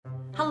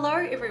Hello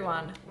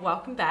everyone,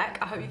 welcome back.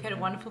 I hope you've had a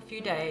wonderful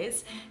few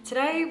days.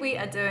 Today we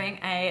are doing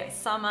a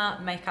summer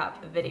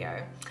makeup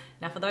video.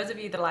 Now for those of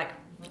you that are like,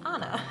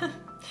 Arna,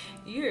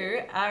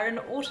 you are in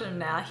autumn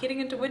now,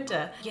 heading into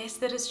winter. Yes,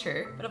 that is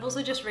true, but I've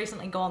also just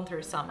recently gone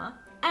through summer.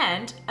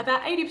 And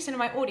about 80% of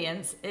my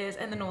audience is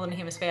in the Northern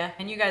Hemisphere,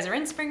 and you guys are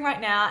in spring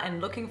right now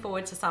and looking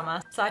forward to summer.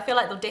 So I feel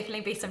like there'll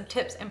definitely be some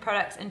tips and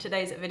products in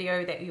today's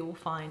video that you will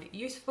find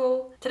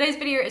useful. Today's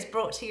video is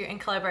brought to you in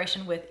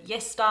collaboration with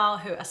YesStyle,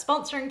 who are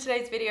sponsoring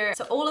today's video.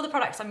 So all of the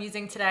products I'm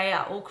using today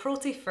are all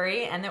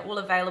cruelty-free and they're all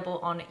available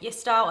on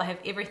YesStyle. I have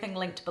everything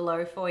linked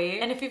below for you.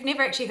 And if you've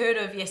never actually heard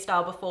of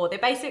YesStyle before, they're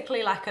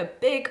basically like a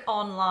big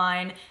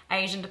online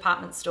Asian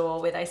department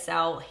store where they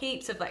sell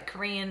heaps of like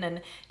Korean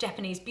and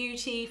Japanese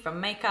beauty, from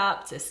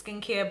makeup to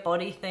skincare,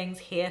 body things,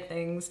 hair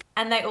things.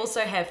 And they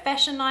also have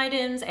fashion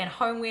items and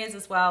homewares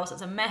as well. So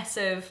it's a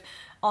massive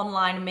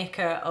online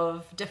mecca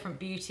of different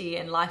beauty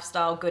and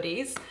lifestyle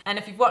goodies. And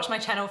if you've watched my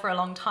channel for a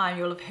long time,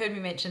 you'll have heard me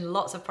mention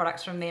lots of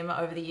products from them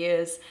over the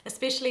years,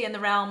 especially in the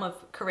realm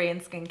of Korean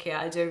skincare.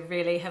 I do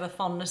really have a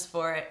fondness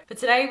for it. But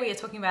today we are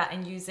talking about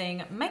and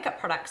using makeup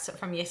products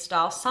from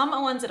YesStyle. Some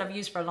are ones that I've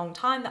used for a long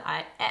time that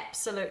I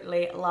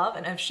absolutely love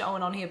and have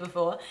shown on here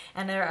before.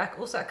 And there are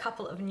also a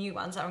couple of new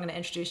ones that I'm gonna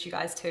introduce you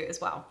guys to as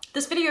well.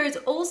 This video is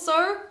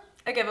also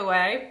a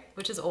giveaway,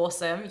 which is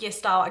awesome.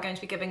 YesStyle are going to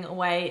be giving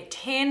away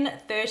 10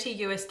 $30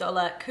 US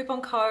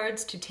coupon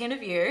codes to 10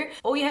 of you.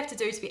 All you have to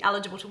do to be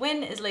eligible to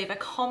win is leave a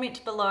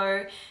comment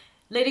below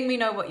letting me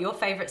know what your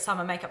favorite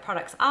summer makeup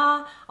products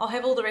are. I'll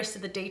have all the rest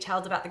of the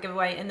details about the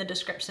giveaway in the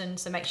description,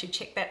 so make sure you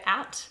check that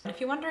out. And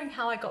if you're wondering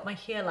how I got my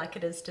hair like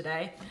it is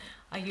today,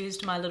 I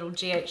used my little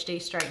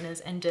GHD straighteners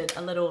and did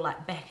a little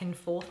like back and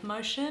forth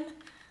motion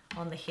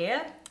on the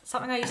hair.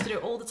 Something I used to do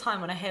all the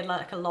time when I had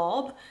like a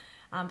lob.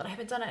 But I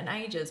haven't done it in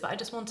ages, but I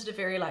just wanted a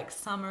very like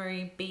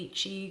summery,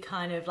 beachy,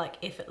 kind of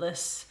like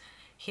effortless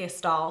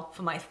hairstyle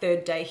for my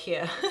third day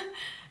here.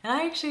 And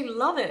I actually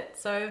love it.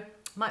 So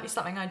it might be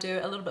something I do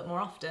a little bit more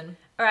often.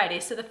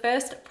 Alrighty, so the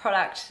first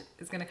product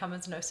is gonna come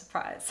as no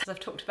surprise. I've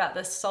talked about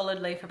this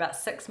solidly for about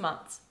 6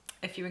 months,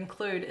 if you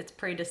include its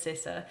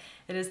predecessor.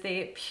 It is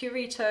the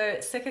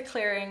Purito Thicker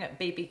Clearing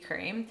BB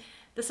Cream.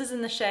 This is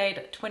in the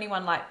shade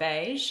 21 Light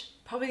Beige.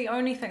 Probably the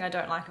only thing I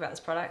don't like about this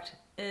product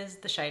is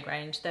the shade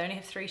range. They only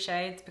have 3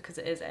 shades because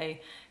it is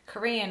a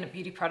Korean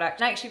beauty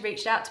product. And I actually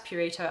reached out to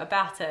Purito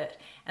about it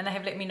and they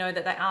have let me know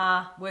that they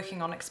are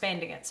working on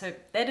expanding it. So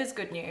that is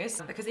good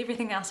news because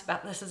everything else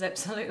about this is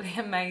absolutely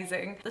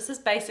amazing. This is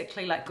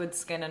basically like good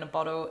skin in a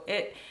bottle.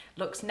 It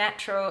looks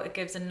natural. It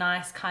gives a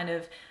nice kind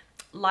of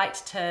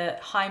light to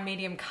high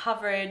medium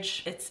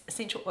coverage. It's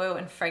essential oil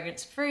and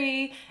fragrance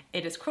free.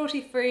 It is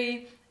cruelty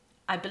free.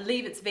 I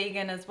believe it's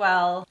vegan as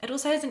well. It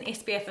also has an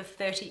SPF of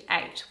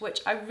 38,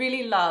 which I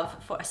really love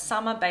for a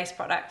summer-based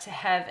product to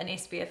have an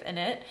SPF in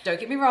it. Don't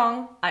get me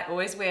wrong, I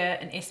always wear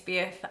an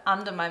SPF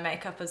under my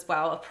makeup as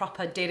well, a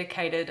proper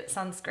dedicated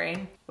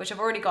sunscreen, which I've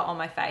already got on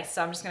my face,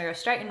 so I'm just gonna go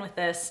straight in with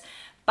this.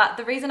 But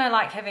the reason I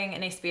like having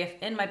an SPF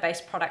in my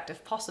base product,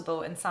 if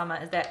possible, in summer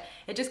is that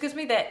it just gives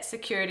me that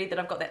security that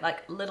I've got that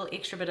like little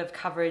extra bit of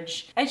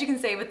coverage. As you can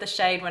see with the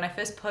shade, when I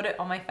first put it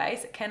on my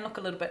face, it can look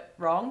a little bit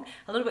wrong,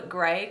 a little bit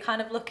gray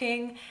kind of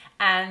looking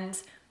and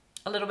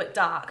a little bit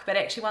dark. But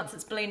actually once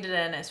it's blended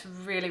in, it's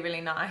really,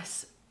 really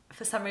nice.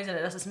 For some reason,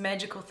 it does this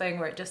magical thing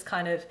where it just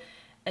kind of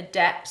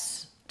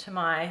adapts to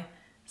my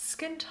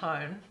skin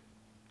tone.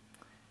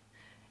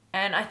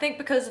 And I think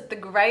because the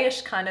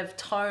grayish kind of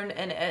tone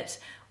in it,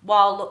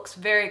 while looks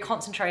very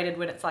concentrated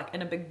when it's like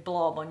in a big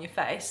blob on your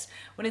face,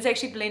 when it's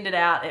actually blended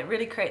out, it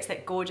really creates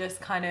that gorgeous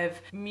kind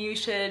of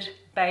muted,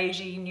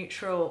 beigey,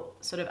 neutral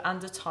sort of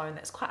undertone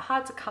that's quite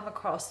hard to come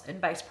across in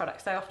base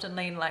products. They often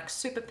lean like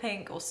super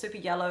pink or super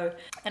yellow.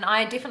 And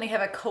I definitely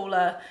have a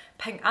cooler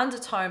pink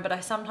undertone, but I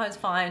sometimes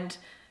find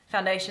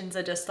foundations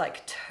are just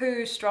like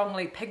too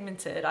strongly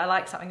pigmented. I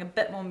like something a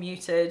bit more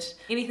muted.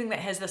 Anything that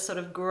has this sort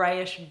of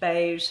grayish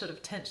beige sort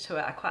of tint to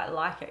it, I quite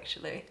like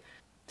actually.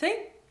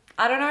 See?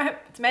 I don't know,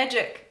 it's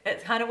magic.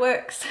 It kind of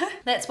works.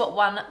 That's what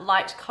one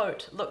light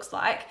coat looks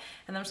like.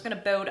 And I'm just gonna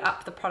build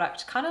up the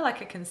product kind of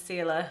like a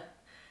concealer,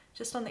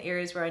 just on the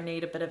areas where I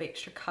need a bit of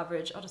extra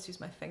coverage. I'll just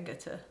use my finger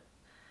to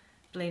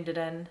blend it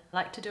in. I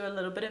like to do a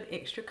little bit of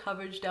extra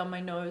coverage down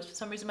my nose. For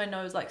some reason my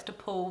nose likes to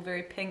pull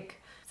very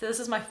pink. So this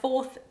is my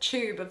 4th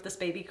tube of this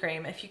BB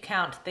cream. If you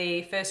count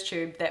the first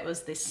tube, that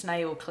was the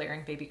snail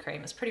clearing BB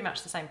cream. It's pretty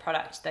much the same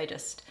product. They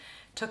just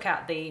took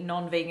out the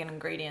non-vegan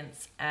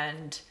ingredients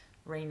and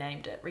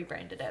renamed it,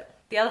 rebranded it.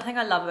 The other thing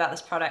I love about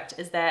this product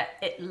is that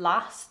it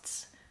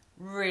lasts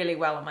really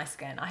well on my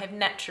skin. I have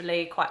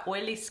naturally quite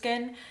oily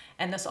skin,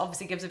 and this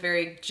obviously gives a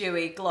very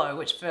dewy glow,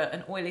 which for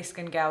an oily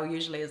skin gal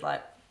usually is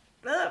like,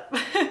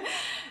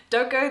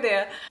 don't go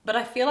there. But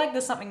I feel like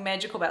there's something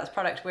magical about this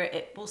product where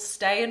it will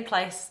stay in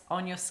place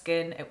on your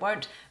skin. It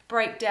won't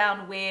break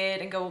down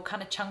weird and go all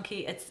kind of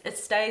chunky. It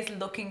stays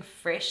looking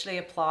freshly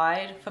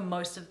applied for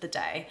most of the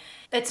day.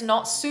 It's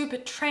not super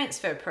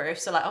transfer proof,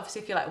 so like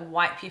obviously if you like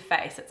wipe your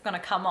face, it's gonna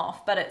come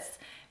off, but it's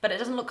but it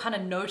doesn't look kind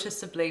of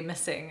noticeably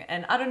missing.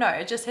 And I don't know,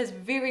 it just has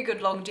very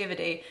good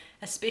longevity,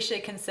 especially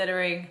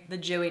considering the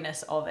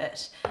dewiness of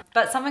it.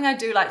 But something I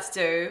do like to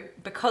do,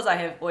 because I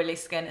have oily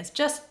skin, is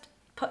just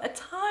put a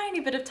tiny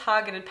bit of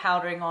targeted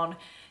powdering on,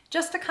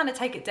 just to kind of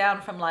take it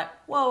down from like,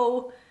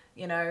 whoa,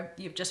 you know,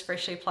 you've just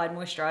freshly applied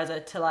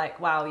moisturizer, to like,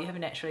 wow, you have a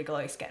naturally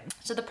glowy skin.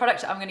 So the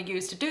product I'm going to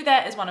use to do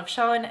that is one I've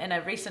shown in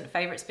a recent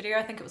favorites video.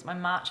 I think it was my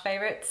March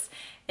favorites.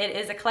 It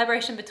is a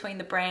collaboration between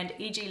the brand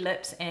EG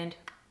Lips and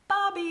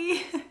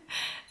Barbie.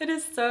 It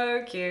is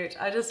so cute.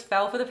 I just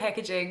fell for the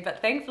packaging,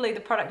 but thankfully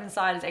the product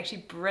inside is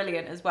actually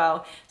brilliant as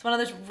well. It's one of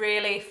those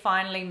really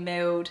finely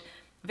milled,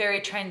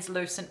 very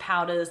translucent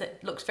powders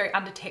that looks very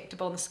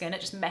undetectable on the skin.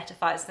 It just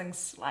mattifies things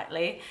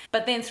slightly.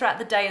 But then throughout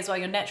the day as well,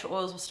 your natural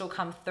oils will still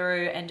come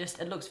through, and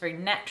just it looks very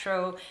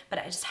natural, but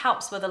it just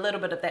helps with a little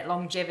bit of that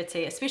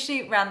longevity,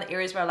 especially around the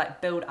areas where I like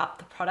build up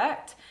the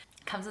product.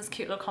 It comes in this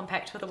cute little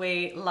compact with a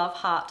wee love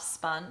heart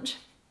sponge.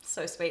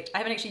 So sweet. I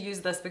haven't actually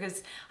used this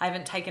because I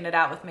haven't taken it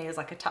out with me as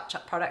like a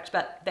touch-up product,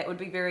 but that would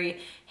be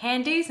very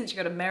handy since you've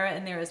got a mirror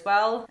in there as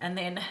well. And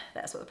then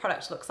that's what the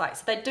product looks like.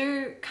 So they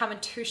do come in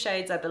 2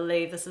 shades, I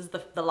believe. This is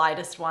the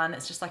lightest one.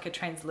 It's just like a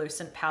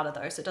translucent powder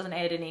though, so it doesn't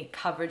add any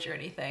coverage or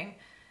anything.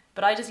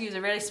 But I just use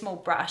a really small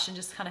brush and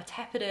just kind of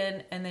tap it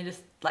in, and then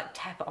just like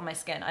tap it on my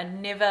skin. I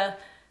never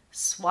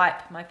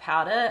swipe my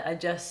powder, I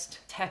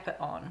just tap it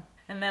on.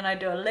 And then I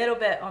do a little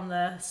bit on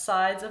the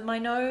sides of my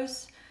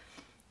nose,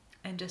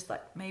 and just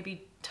like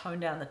maybe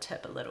tone down the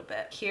tip a little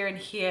bit. Here and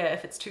here,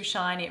 if it's too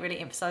shiny, it really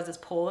emphasizes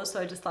pores,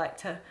 so I just like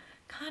to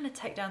kind of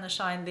take down the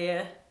shine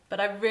there. But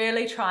I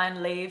really try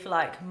and leave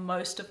like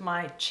most of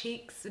my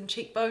cheeks and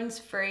cheekbones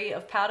free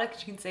of powder,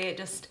 because you can see it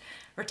just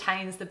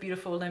retains the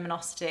beautiful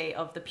luminosity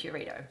of the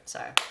Purito.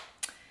 So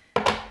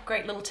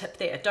great little tip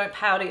there. Don't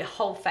powder your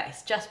whole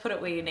face, just put it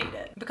where you need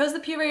it. Because the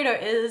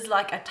Purito is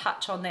like a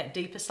touch on that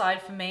deeper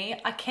side for me,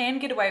 I can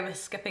get away with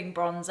skipping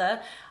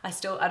bronzer. I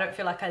don't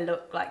feel like I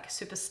look like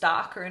super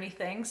stark or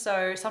anything,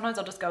 so sometimes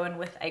I'll just go in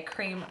with a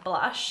cream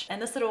blush.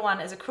 And this little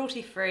one is a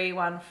cruelty-free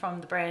one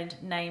from the brand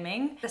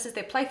Naming. This is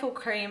their Playful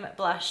Cream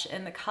Blush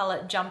in the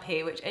color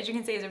Jumpy, which as you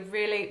can see is a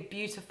really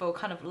beautiful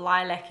kind of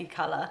lilac-y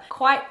color.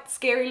 Quite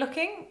scary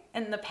looking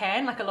in the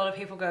pan, like a lot of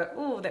people go,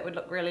 oh, that would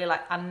look really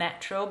like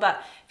unnatural,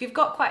 but if you've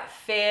got quite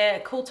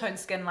fair, cool toned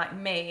skin like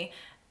me,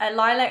 a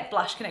lilac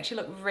blush can actually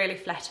look really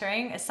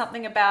flattering. It's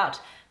something about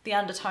the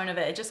undertone of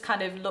it, it just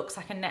kind of looks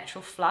like a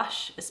natural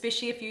flush,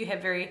 especially if you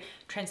have very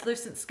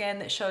translucent skin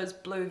that shows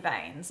blue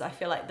veins. I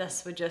feel like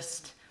this would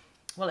just,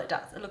 well, it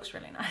does, it looks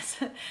really nice.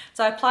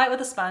 So I apply it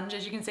with a sponge.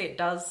 As you can see, it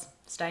does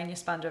stain your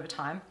sponge over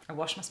time. I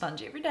wash my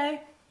sponge every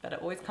day, but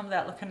it always comes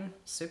out looking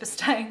super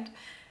stained.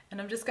 And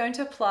I'm just going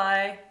to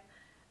apply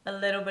a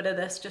little bit of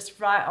this just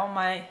right on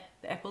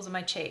the apples of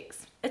my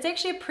cheeks. It's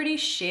actually a pretty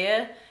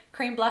sheer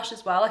cream blush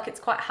as well, like it's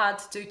quite hard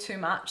to do too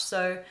much,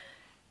 so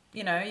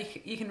you know,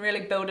 you can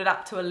really build it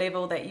up to a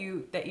level that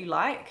you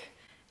like.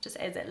 Just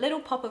adds that little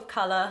pop of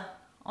color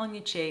on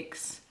your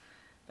cheeks,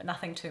 but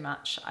nothing too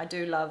much. I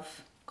do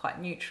love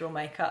quite neutral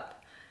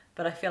makeup,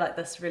 but I feel like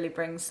this really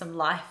brings some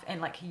life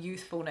and like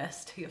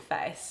youthfulness to your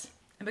face.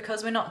 And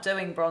because we're not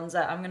doing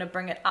bronzer, I'm gonna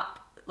bring it up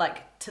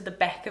like to the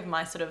back of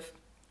my sort of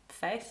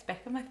face,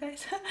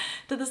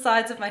 to the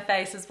sides of my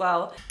face as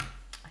well.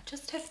 I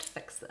just have to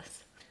fix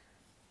this.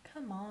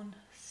 Come on,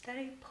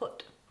 stay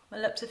put. My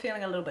lips are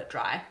feeling a little bit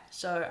dry,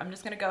 so I'm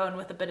just going to go in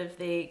with a bit of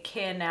the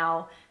Care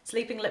Now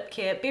Sleeping Lip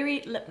Care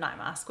Berry Lip Night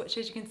Mask, which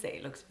as you can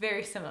see looks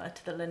very similar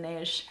to the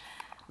Laneige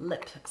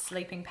Lip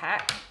Sleeping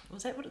Pack.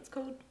 Was that what it's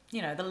called?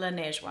 You know, the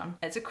Laneige one.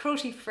 It's a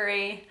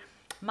cruelty-free,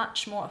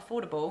 much more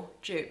affordable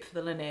dupe for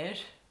the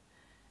Laneige,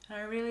 and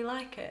I really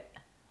like it.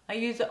 I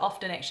use it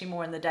often, actually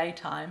more in the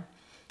daytime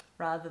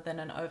rather than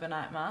an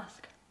overnight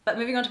mask. But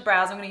moving on to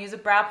brows, I'm going to use a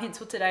brow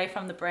pencil today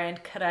from the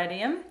brand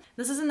Keradium.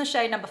 This is in the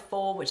shade number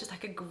 4, which is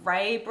like a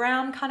grey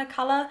brown kind of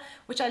colour,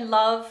 which I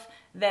love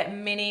that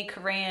many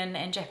Korean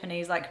and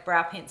Japanese like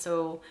brow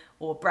pencil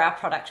or brow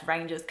product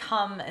ranges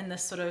come in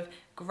this sort of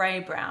grey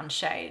brown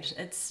shade.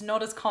 It's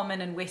not as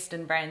common in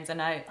Western brands,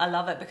 and I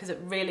love it because it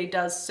really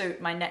does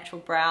suit my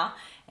natural brow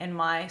and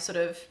my sort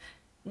of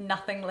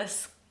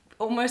nothingless,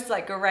 almost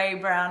like grey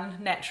brown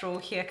natural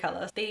hair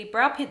colour. The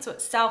brow pencil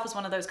itself is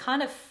one of those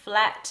kind of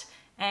flat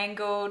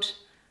angled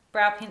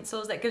brow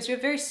pencils that gives you a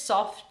very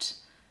soft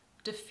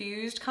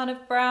diffused kind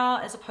of brow,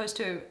 as opposed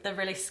to the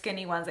really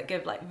skinny ones that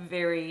give like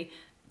very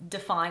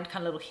defined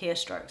kind of little hair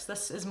strokes.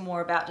 This is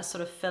more about just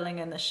sort of filling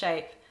in the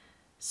shape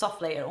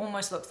softly. It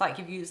almost looks like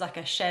you've used like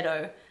a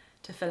shadow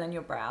to fill in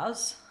your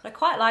brows. I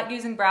quite like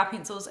using brow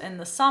pencils in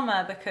the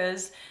summer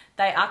because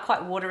they are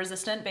quite water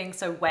resistant, being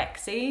so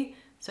waxy.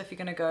 So if you're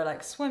gonna go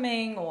like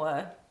swimming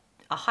or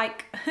a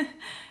hike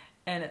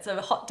and it's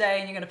a hot day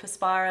and you're gonna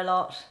perspire a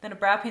lot, then a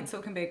brow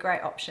pencil can be a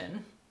great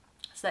option.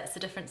 So that's the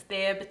difference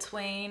there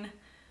between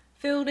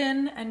filled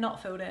in and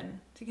not filled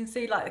in. So you can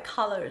see like the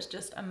color is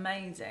just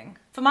amazing.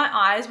 For my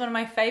eyes, one of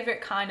my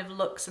favorite kind of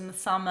looks in the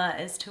summer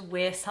is to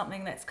wear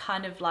something that's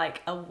kind of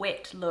like a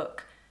wet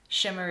look,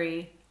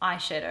 shimmery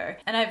eyeshadow.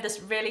 And I have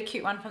this really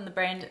cute one from the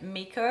brand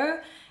Miko.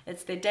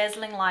 It's the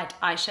Dazzling Light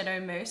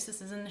Eyeshadow Mousse.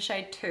 This is in the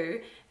shade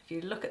 2. If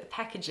you look at the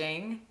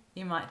packaging,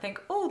 you might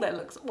think, oh, that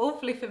looks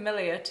awfully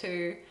familiar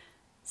to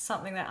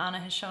something that Arna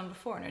has shown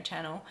before on her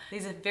channel.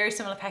 These are very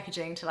similar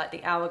packaging to like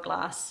the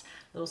Hourglass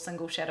little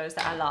single shadows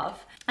that I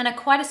love. And are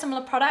quite a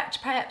similar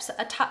product, perhaps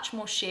a touch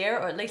more sheer,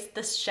 or at least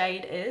this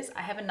shade is.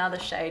 I have another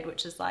shade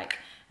which is like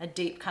a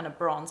deep kind of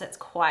bronze that's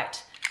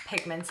quite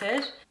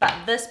pigmented. But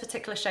this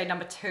particular shade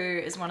number 2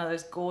 is one of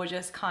those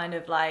gorgeous kind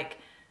of like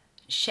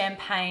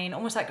champagne,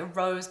 almost like a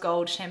rose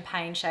gold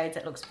champagne shades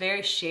that looks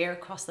very sheer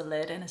across the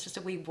lid, and it's just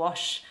a wee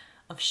wash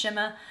of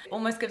shimmer. It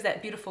almost gives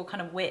that beautiful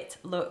kind of wet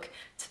look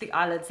to the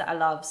eyelids that I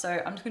love.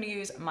 So I'm just going to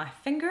use my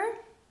finger,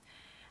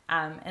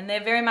 and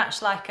they're very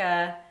much like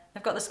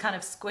they've got this kind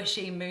of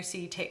squishy,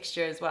 moussey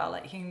texture as well.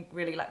 Like you can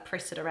really like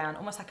press it around,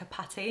 almost like a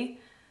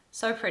putty.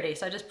 So pretty.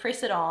 So I just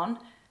press it on.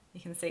 You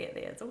can see it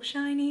there. It's all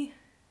shiny.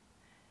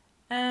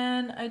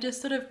 And I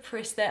just sort of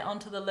press that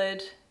onto the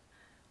lid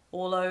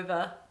all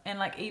over, and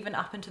like even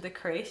up into the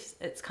crease.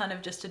 It's kind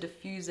of just to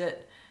diffuse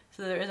it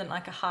so there isn't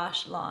like a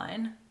harsh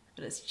line.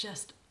 But it's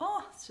just,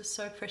 oh, it's just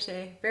so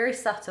pretty. Very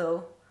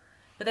subtle.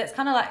 But that's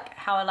kind of like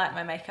how I like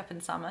my makeup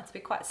in summer, to be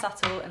quite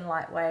subtle and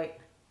lightweight.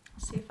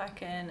 See if I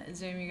can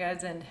zoom you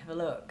guys in to have a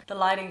look. The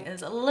lighting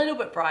is a little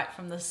bit bright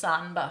from the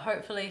sun, but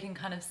hopefully you can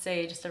kind of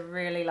see just a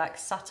really like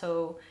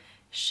subtle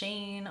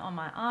sheen on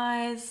my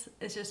eyes.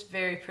 It's just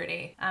very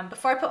pretty.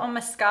 Before I put on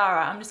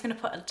mascara, I'm just going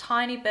to put a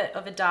tiny bit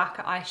of a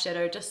darker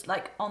eyeshadow just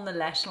like on the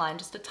lash line,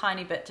 just a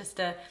tiny bit, just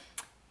to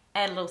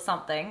add a little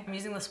something. I'm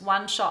using this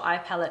One Shot eye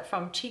palette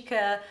from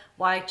Chica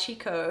y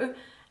Chico,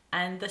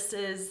 and this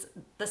is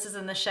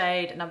in the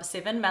shade number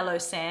 7, Mellow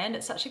Sand.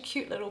 It's such a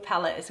cute little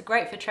palette. It's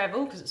great for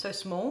travel because it's so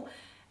small,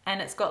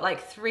 and it's got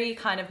like 3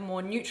 kind of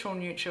more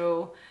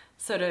neutral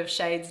sort of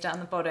shades down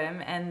the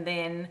bottom, and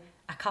then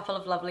a couple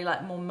of lovely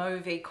like more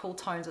mauvey cool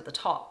tones at the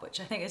top, which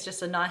I think is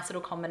just a nice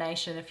little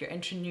combination if you're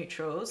into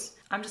neutrals.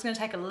 I'm just going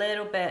to take a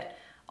little bit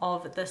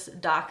of this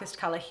darkest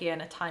color here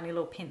in a tiny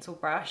little pencil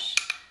brush,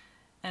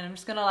 and I'm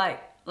just going to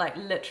like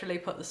literally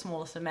put the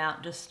smallest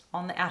amount just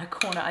on the outer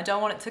corner. I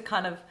don't want it to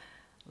kind of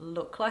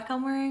look like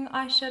I'm wearing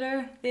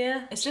eyeshadow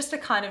there. It's just to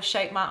kind of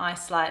shape my eye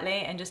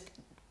slightly and just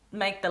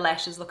make the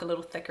lashes look a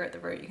little thicker at the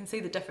root. You can see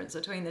the difference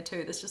between the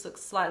two. This just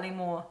looks slightly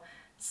more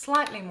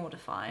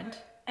defined.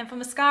 And for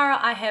mascara,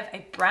 I have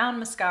a brown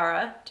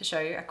mascara to show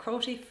you, a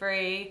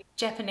cruelty-free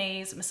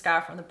Japanese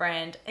mascara from the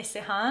brand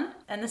Alayne.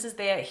 And this is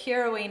their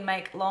Heroine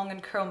Make Long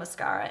and Curl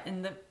Mascara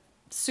in the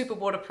super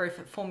waterproof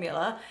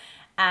formula.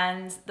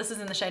 And this is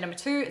in the shade number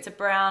 2, it's a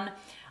brown.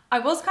 I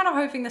was kind of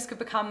hoping this could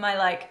become my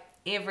like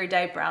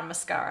everyday brown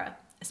mascara,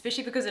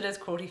 especially because it is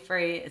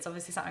cruelty-free. It's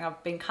obviously something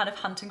I've been kind of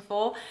hunting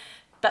for.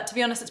 But to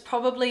be honest, it's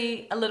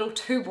probably a little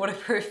too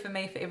waterproof for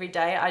me for every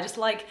day. I just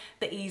like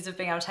the ease of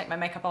being able to take my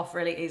makeup off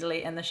really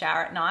easily in the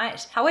shower at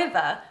night.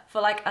 However,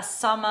 for like a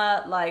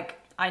summer, like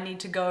I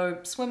need to go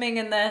swimming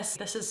in this.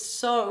 This is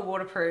so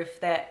waterproof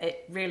that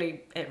it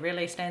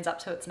really stands up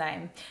to its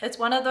name. It's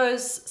one of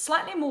those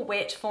slightly more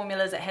wet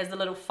formulas that has the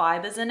little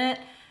fibers in it.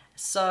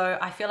 So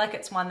I feel like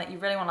it's one that you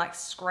really want to like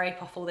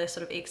scrape off all this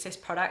sort of excess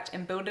product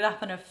and build it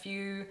up in a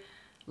few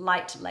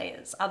light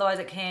layers, otherwise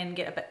it can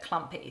get a bit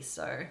clumpy.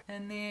 So,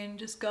 and then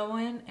just go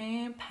in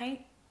and paint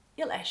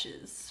your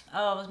lashes.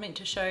 Oh, I was meant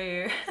to show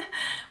you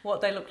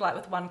what they look like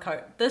with one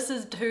coat. This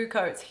is 2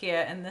 coats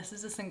here, and this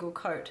is a single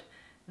coat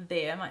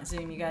there. I might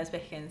zoom you guys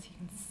back in so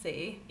you can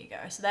see. There you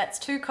go. So that's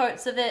 2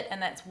 coats of it,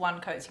 and that's 1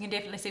 coat. So you can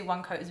definitely see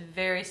 1 coat is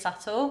very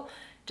subtle.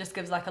 Just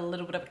gives like a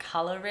little bit of a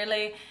color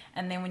really,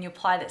 and then when you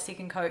apply that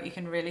second coat you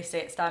can really see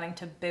it starting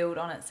to build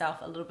on itself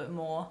a little bit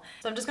more.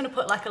 So I'm just going to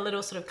put like a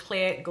little sort of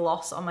clear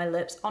gloss on my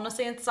lips.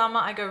 Honestly, in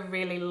summer I go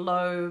really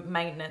low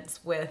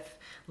maintenance with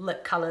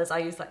lip colors. I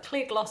use like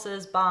clear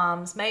glosses,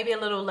 balms, maybe a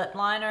little lip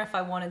liner if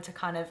I wanted to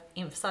kind of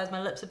emphasize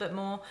my lips a bit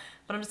more,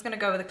 but I'm just going to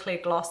go with a clear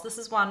gloss. This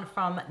is one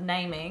from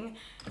Naming.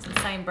 It's the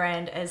same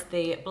brand as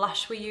the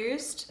blush we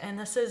used, and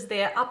this is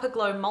their Upper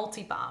Glow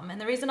Multi Balm. And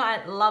the reason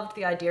I loved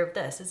the idea of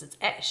this is it's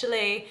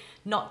actually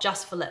not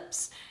just for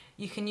lips.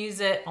 You can use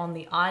it on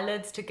the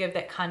eyelids to give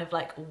that kind of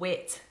like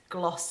wet,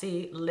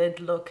 glossy lid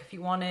look if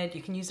you wanted.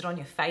 You can use it on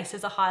your face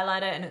as a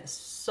highlighter, and it's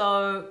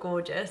so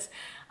gorgeous.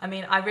 I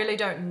mean, I really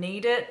don't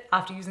need it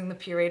after using the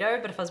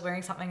Purito, but if I was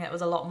wearing something that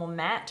was a lot more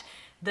matte,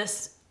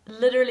 this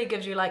literally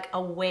gives you like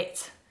a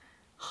wet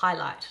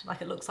highlight.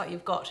 Like it looks like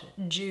you've got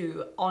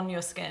dew on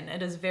your skin.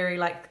 It is very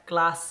like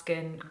glass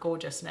skin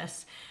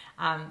gorgeousness.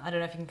 I don't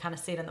know if you can kind of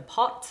see it in the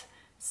pot.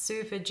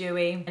 Super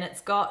dewy, and it's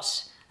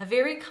got a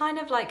very kind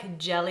of like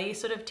jelly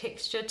sort of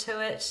texture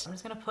to it. I'm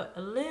just gonna put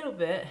a little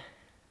bit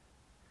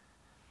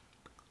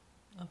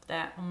of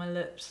that on my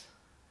lips.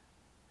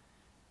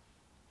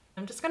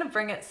 I'm just gonna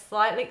bring it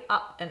slightly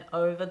up and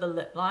over the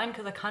lip line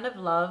because I kind of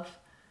love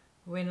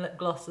when lip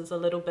gloss is a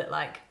little bit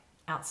like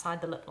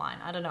outside the lip line.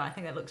 I don't know, I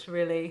think it looks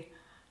really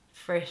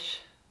fresh,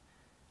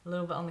 a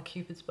little bit on the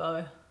Cupid's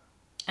bow.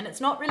 And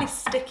it's not really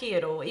sticky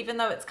at all, even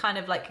though it's kind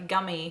of like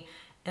gummy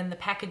in the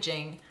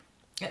packaging.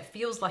 It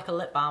feels like a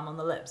lip balm on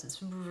the lips.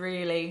 It's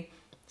really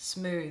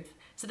smooth.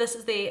 So this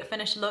is the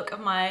finished look of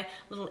my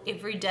little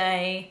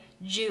everyday,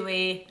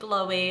 dewy,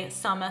 glowy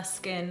summer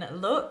skin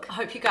look. I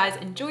hope you guys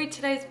enjoyed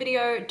today's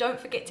video. Don't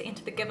forget to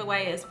enter the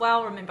giveaway as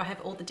well. Remember, I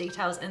have all the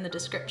details in the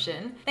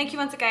description. Thank you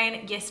once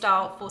again,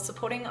 YesStyle, for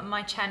supporting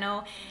my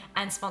channel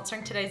and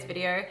sponsoring today's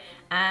video.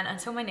 And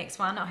until my next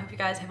one, I hope you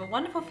guys have a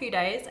wonderful few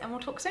days and we'll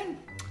talk soon.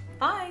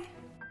 Bye.